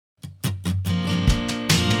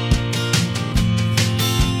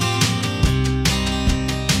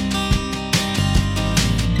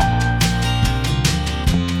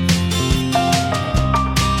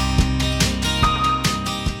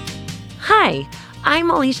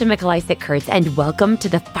I'm Alicia Mikolaycik-Kurtz, and welcome to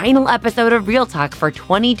the final episode of Real Talk for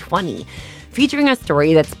 2020, featuring a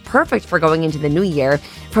story that's perfect for going into the new year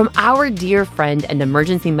from our dear friend and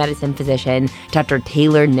emergency medicine physician, Dr.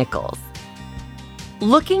 Taylor Nichols.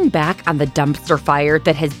 Looking back on the dumpster fire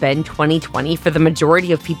that has been 2020 for the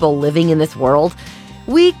majority of people living in this world,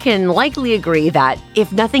 we can likely agree that,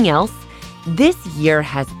 if nothing else, this year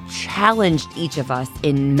has challenged each of us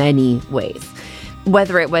in many ways.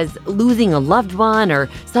 Whether it was losing a loved one or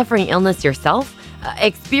suffering illness yourself,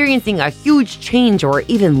 experiencing a huge change or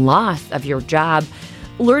even loss of your job,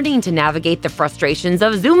 learning to navigate the frustrations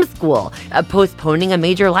of Zoom school, postponing a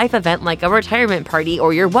major life event like a retirement party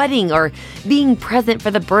or your wedding, or being present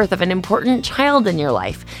for the birth of an important child in your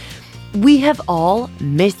life. We have all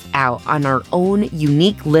missed out on our own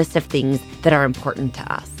unique list of things that are important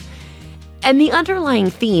to us. And the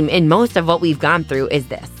underlying theme in most of what we've gone through is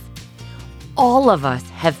this. All of us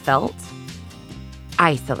have felt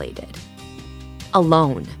isolated,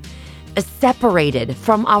 alone, separated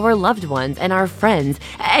from our loved ones and our friends,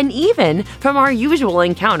 and even from our usual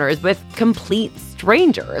encounters with complete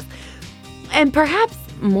strangers. And perhaps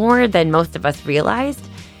more than most of us realized,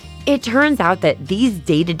 it turns out that these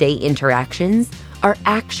day-to-day interactions are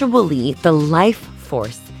actually the life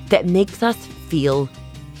force that makes us feel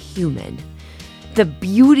human. The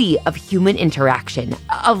beauty of human interaction,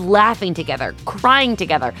 of laughing together, crying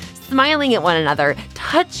together, smiling at one another,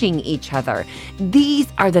 touching each other.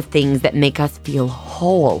 These are the things that make us feel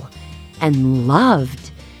whole and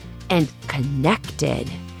loved and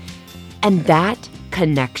connected. And that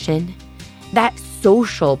connection, that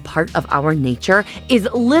social part of our nature, is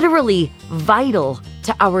literally vital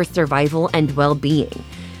to our survival and well-being.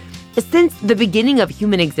 Since the beginning of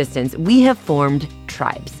human existence, we have formed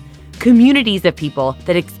tribes. Communities of people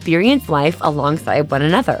that experience life alongside one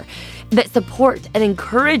another, that support and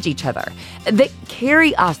encourage each other, that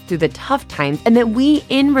carry us through the tough times, and that we,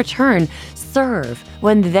 in return, serve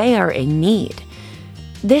when they are in need.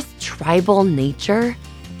 This tribal nature,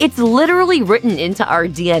 it's literally written into our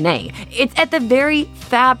DNA. It's at the very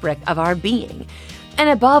fabric of our being. And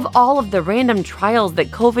above all of the random trials that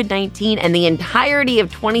COVID-19 and the entirety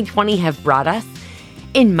of 2020 have brought us,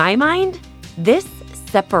 in my mind, this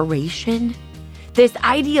separation, this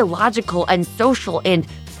ideological and social and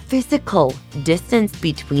physical distance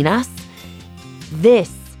between us,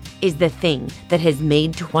 this is the thing that has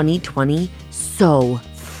made 2020 so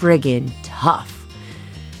friggin' tough.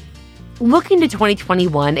 Looking to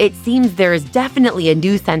 2021, it seems there is definitely a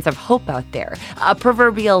new sense of hope out there, a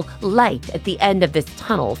proverbial light at the end of this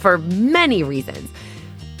tunnel for many reasons.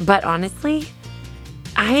 But honestly,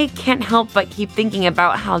 I can't help but keep thinking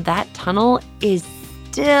about how that tunnel is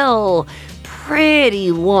still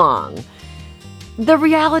pretty long. The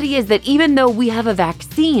reality is that even though we have a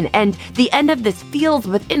vaccine and the end of this feels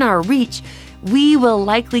within our reach, we will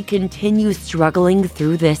likely continue struggling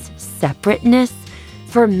through this separateness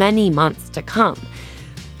for many months to come.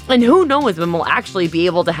 And who knows when we'll actually be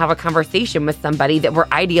able to have a conversation with somebody that we're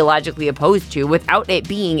ideologically opposed to without it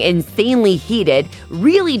being insanely heated,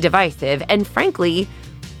 really divisive, and frankly,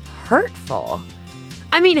 hurtful.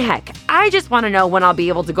 I mean, heck, I just want to know when I'll be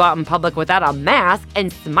able to go out in public without a mask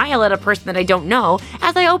and smile at a person that I don't know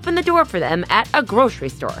as I open the door for them at a grocery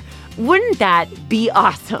store. Wouldn't that be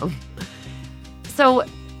awesome? So,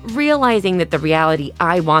 realizing that the reality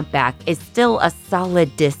I want back is still a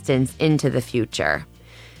solid distance into the future.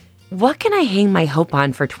 What can I hang my hope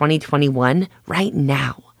on for 2021 right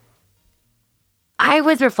now? I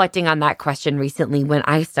was reflecting on that question recently when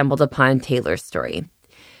I stumbled upon Taylor's story.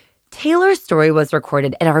 Taylor's story was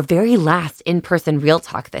recorded at our very last in-person Real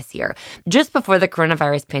Talk this year, just before the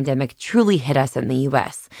coronavirus pandemic truly hit us in the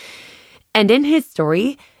U.S. And in his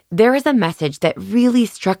story, there is a message that really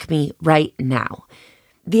struck me right now.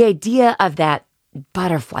 The idea of that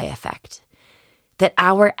butterfly effect. That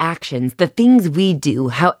our actions, the things we do,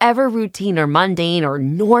 however routine or mundane or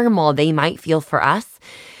normal they might feel for us,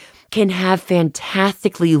 can have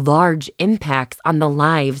fantastically large impacts on the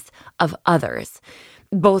lives of others,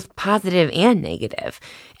 both positive and negative,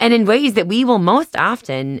 and in ways that we will most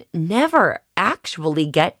often never actually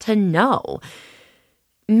get to know.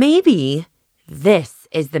 Maybe this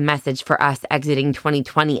is the message for us exiting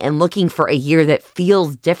 2020 and looking for a year that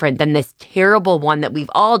feels different than this terrible one that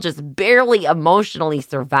we've all just barely emotionally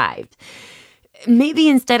survived. Maybe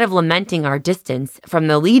instead of lamenting our distance from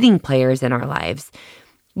the leading players in our lives,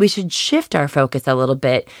 we should shift our focus a little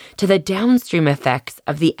bit to the downstream effects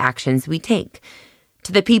of the actions we take,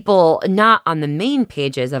 to the people not on the main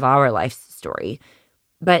pages of our life story,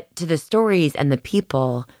 but to the stories and the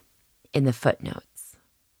people in the footnotes.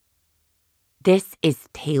 This is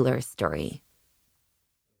Taylor's story.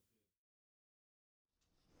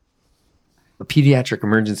 A pediatric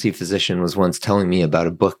emergency physician was once telling me about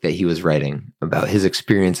a book that he was writing, about his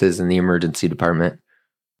experiences in the emergency department,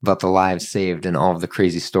 about the lives saved and all of the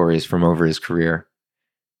crazy stories from over his career.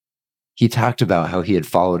 He talked about how he had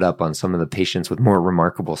followed up on some of the patients with more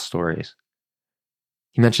remarkable stories.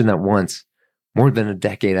 He mentioned that once, more than a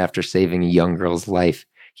decade after saving a young girl's life,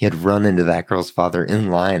 he had run into that girl's father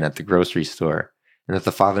in line at the grocery store, and that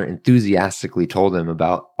the father enthusiastically told him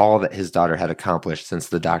about all that his daughter had accomplished since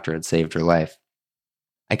the doctor had saved her life.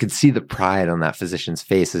 I could see the pride on that physician's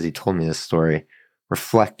face as he told me this story,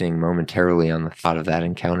 reflecting momentarily on the thought of that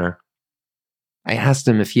encounter. I asked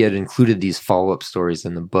him if he had included these follow-up stories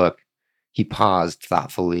in the book. He paused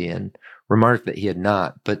thoughtfully and remarked that he had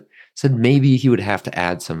not, but said maybe he would have to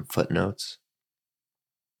add some footnotes.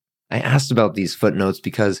 I asked about these footnotes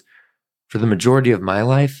because, for the majority of my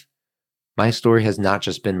life, my story has not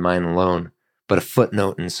just been mine alone, but a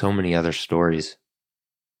footnote in so many other stories.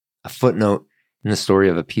 A footnote in the story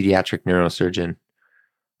of a pediatric neurosurgeon.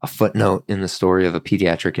 A footnote in the story of a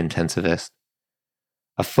pediatric intensivist.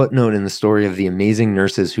 A footnote in the story of the amazing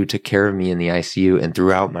nurses who took care of me in the ICU and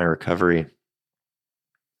throughout my recovery.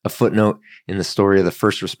 A footnote in the story of the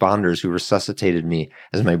first responders who resuscitated me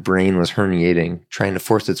as my brain was herniating, trying to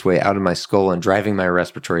force its way out of my skull and driving my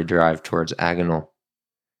respiratory drive towards agonal.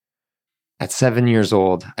 At 7 years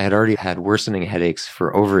old, I had already had worsening headaches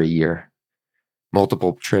for over a year.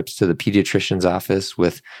 Multiple trips to the pediatrician's office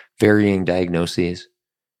with varying diagnoses.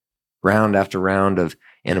 Round after round of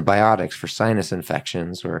antibiotics for sinus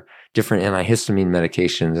infections or different antihistamine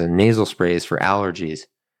medications and nasal sprays for allergies.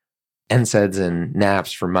 NSAIDs and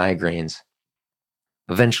naps for migraines.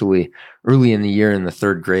 Eventually, early in the year in the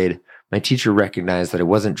 3rd grade, my teacher recognized that I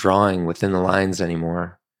wasn't drawing within the lines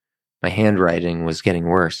anymore. My handwriting was getting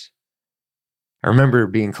worse. I remember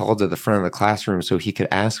being called to the front of the classroom so he could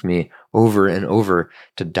ask me over and over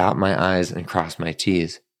to dot my I's and cross my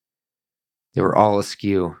T's. They were all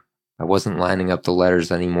askew. I wasn't lining up the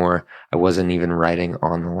letters anymore. I wasn't even writing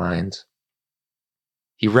on the lines.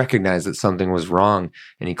 He recognized that something was wrong,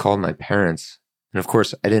 and he called my parents. And of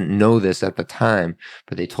course, I didn't know this at the time,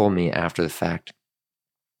 but they told me after the fact.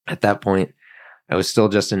 At that point, I was still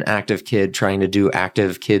just an active kid trying to do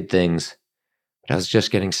active kid things, but I was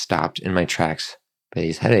just getting stopped in my tracks by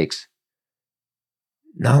these headaches.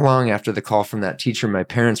 Not long after the call from that teacher, my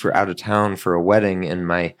parents were out of town for a wedding, and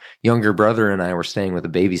my younger brother and I were staying with a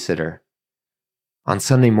babysitter. On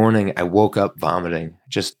Sunday morning, I woke up vomiting,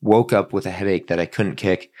 just woke up with a headache that I couldn't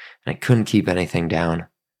kick, and I couldn't keep anything down.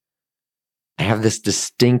 I have this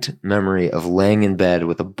distinct memory of laying in bed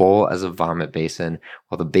with a bowl as a vomit basin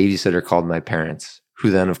while the babysitter called my parents,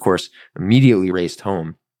 who then, of course, immediately raced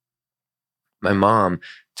home. My mom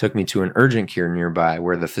took me to an urgent care nearby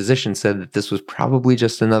where the physician said that this was probably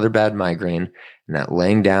just another bad migraine and that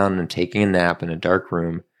laying down and taking a nap in a dark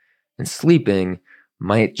room and sleeping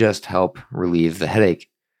might just help relieve the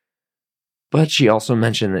headache. But she also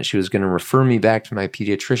mentioned that she was going to refer me back to my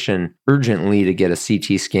pediatrician urgently to get a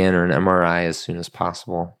CT scan or an MRI as soon as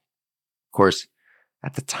possible. Of course,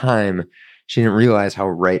 at the time, she didn't realize how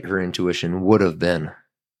right her intuition would have been.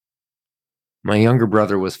 My younger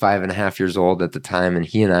brother was 5.5 years old at the time, and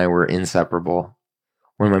he and I were inseparable.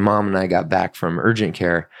 When my mom and I got back from urgent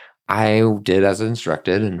care, I did as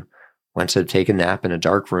instructed and went to take a nap in a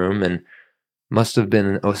dark room and must have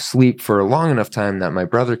been asleep for a long enough time that my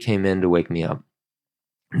brother came in to wake me up.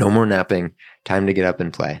 No more napping, time to get up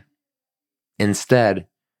and play. Instead,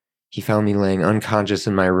 he found me laying unconscious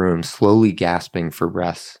in my room, slowly gasping for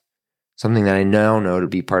breaths, something that I now know to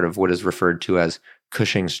be part of what is referred to as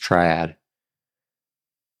Cushing's triad.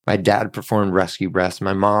 My dad performed rescue breaths,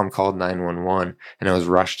 my mom called 911, and I was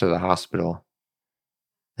rushed to the hospital.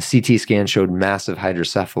 A CT scan showed massive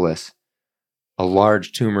hydrocephalus, a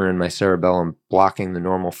large tumor in my cerebellum blocking the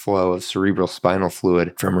normal flow of cerebral spinal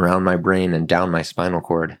fluid from around my brain and down my spinal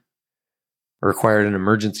cord. It required an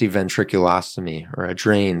emergency ventriculostomy, or a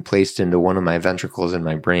drain placed into one of my ventricles in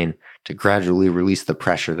my brain to gradually release the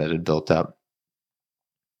pressure that had built up.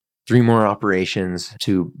 3 more operations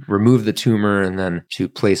to remove the tumor and then to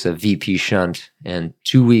place a VP shunt, and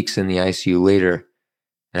 2 weeks in the ICU later,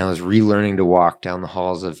 and I was relearning to walk down the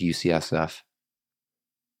halls of UCSF.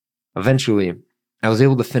 Eventually, I was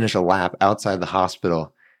able to finish a lap outside the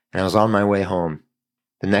hospital, and I was on my way home.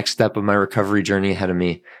 The next step of my recovery journey ahead of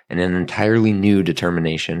me, and an entirely new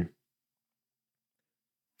determination.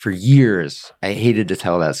 For years, I hated to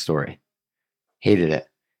tell that story. Hated it.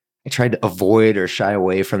 I tried to avoid or shy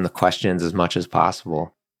away from the questions as much as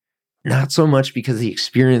possible. Not so much because the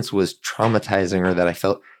experience was traumatizing or that I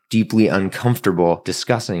felt deeply uncomfortable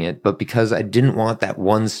discussing it, but because I didn't want that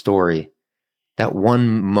one story, that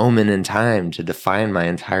one moment in time to define my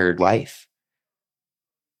entire life.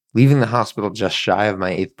 Leaving the hospital just shy of my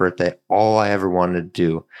 8th birthday, all I ever wanted to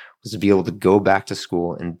do was to be able to go back to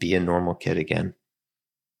school and be a normal kid again.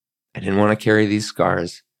 I didn't want to carry these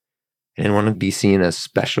scars. I didn't want to be seen as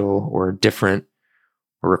special or different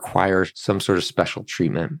or require some sort of special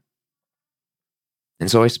treatment. And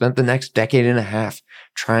so I spent the next decade and a half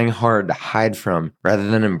trying hard to hide from rather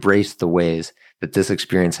than embrace the ways that this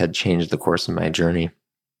experience had changed the course of my journey.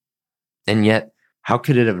 And yet, how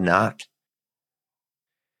could it have not?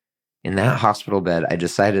 In that hospital bed, I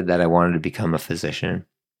decided that I wanted to become a physician.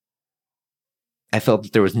 I felt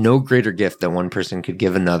that there was no greater gift that one person could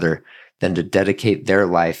give another than to dedicate their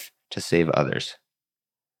life to save others.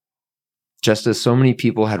 Just as so many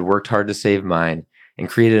people had worked hard to save mine and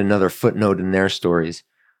created another footnote in their stories,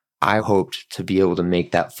 I hoped to be able to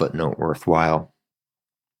make that footnote worthwhile.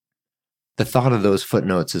 The thought of those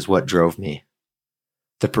footnotes is what drove me.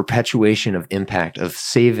 The perpetuation of impact of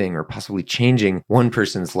saving or possibly changing one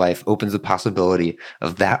person's life opens the possibility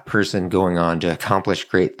of that person going on to accomplish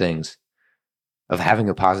great things, of having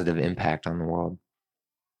a positive impact on the world.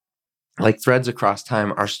 Like threads across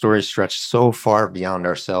time, our stories stretch so far beyond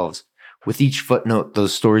ourselves. With each footnote,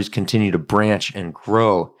 those stories continue to branch and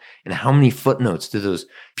grow. And how many footnotes do those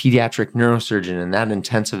pediatric neurosurgeon and that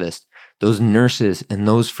intensivist, those nurses and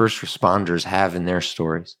those first responders have in their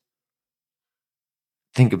stories?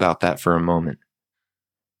 Think about that for a moment.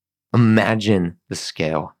 Imagine the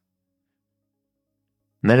scale.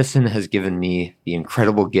 Medicine has given me the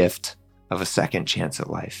incredible gift of a second chance at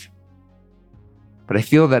life. But I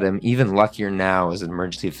feel that I'm even luckier now as an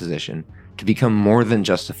emergency physician to become more than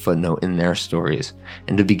just a footnote in their stories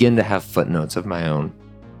and to begin to have footnotes of my own.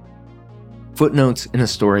 Footnotes in a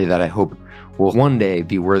story that I hope will one day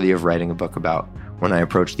be worthy of writing a book about when I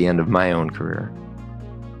approach the end of my own career.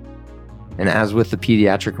 And as with the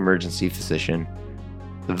pediatric emergency physician,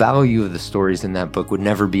 the value of the stories in that book would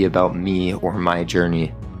never be about me or my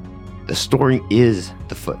journey. The story is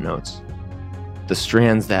the footnotes, the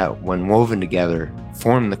strands that, when woven together,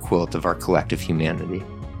 form the quilt of our collective humanity.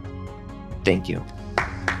 Thank you.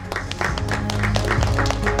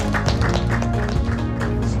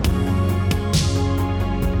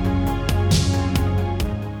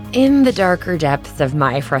 In the darker depths of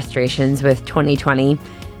my frustrations with 2020,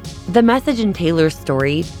 the message in Taylor's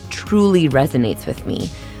story truly resonates with me.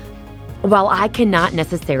 While I cannot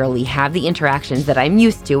necessarily have the interactions that I'm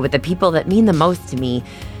used to with the people that mean the most to me,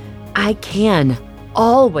 I can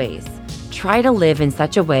always try to live in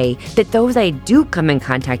such a way that those I do come in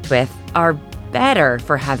contact with are better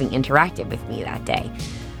for having interacted with me that day.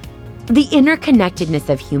 The interconnectedness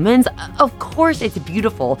of humans, of course it's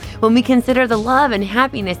beautiful when we consider the love and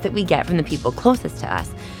happiness that we get from the people closest to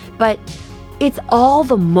us. But it's all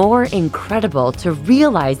the more incredible to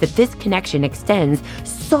realize that this connection extends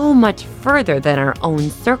so much further than our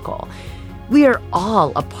own circle. We are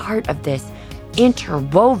all a part of this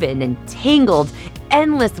interwoven and tangled,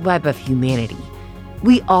 endless web of humanity.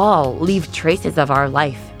 We all leave traces of our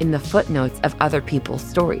life in the footnotes of other people's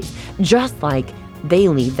stories, just like they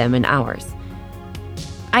leave them in ours.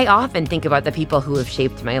 I often think about the people who have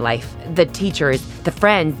shaped my life, the teachers, the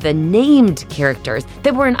friends, the named characters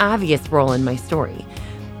that were an obvious role in my story.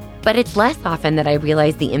 But it's less often that I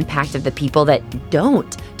realize the impact of the people that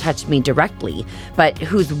don't touch me directly, but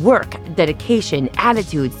whose work, dedication,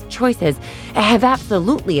 attitudes, choices have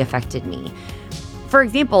absolutely affected me. For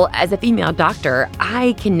example, as a female doctor,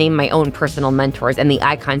 I can name my own personal mentors and the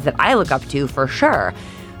icons that I look up to for sure.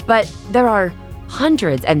 But there are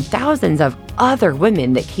hundreds and thousands of other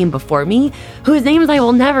women that came before me whose names I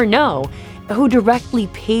will never know, who directly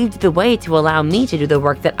paved the way to allow me to do the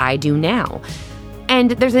work that I do now.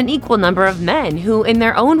 And there's an equal number of men who, in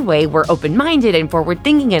their own way, were open-minded and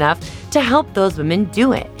forward-thinking enough to help those women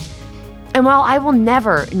do it. And while I will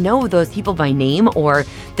never know those people by name or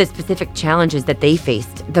the specific challenges that they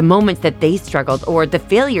faced, the moments that they struggled, or the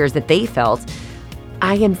failures that they felt,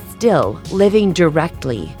 I am still living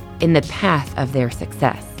directly in the path of their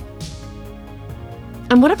success.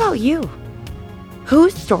 And what about you?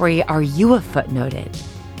 Whose story are you a footnote in?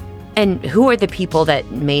 And who are the people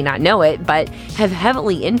that may not know it, but have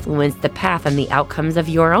heavily influenced the path and the outcomes of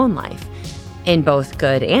your own life, in both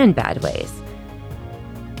good and bad ways?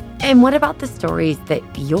 And what about the stories that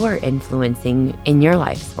you're influencing in your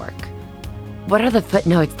life's work? What are the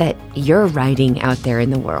footnotes that you're writing out there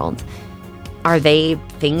in the world? Are they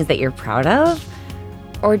things that you're proud of?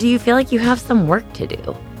 Or do you feel like you have some work to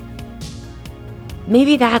do?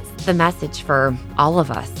 Maybe that's the message for all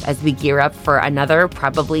of us as we gear up for another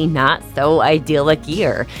probably not so idyllic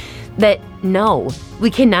year. That no, we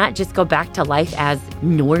cannot just go back to life as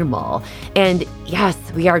normal. And yes,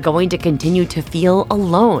 we are going to continue to feel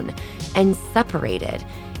alone and separated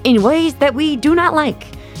in ways that we do not like.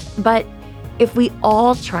 But if we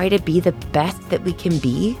all try to be the best that we can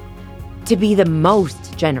be, to be the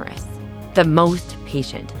most generous, the most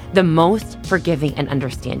patient, the most forgiving and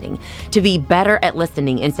understanding, to be better at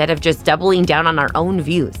listening instead of just doubling down on our own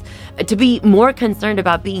views, to be more concerned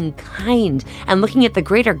about being kind and looking at the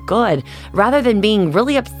greater good rather than being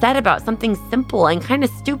really upset about something simple and kind of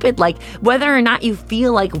stupid like whether or not you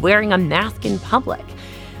feel like wearing a mask in public.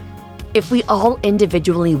 If we all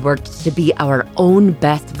individually worked to be our own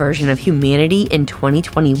best version of humanity in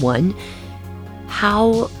 2021,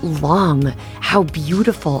 how long, how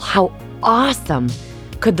beautiful, how awesome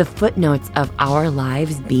could the footnotes of our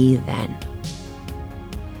lives be then?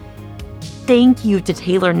 Thank you to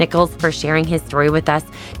Taylor Nichols for sharing his story with us,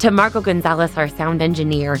 to Marco Gonzalez, our sound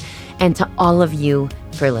engineer, and to all of you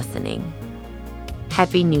for listening.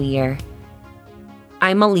 Happy New Year.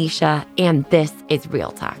 I'm Alicia, and this is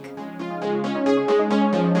Real Talk.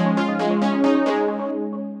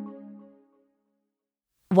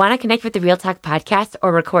 Want to connect with the Real Talk podcast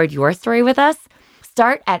or record your story with us?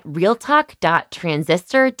 Start at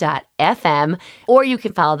realtalk.transistor.fm, or you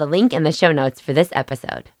can follow the link in the show notes for this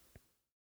episode.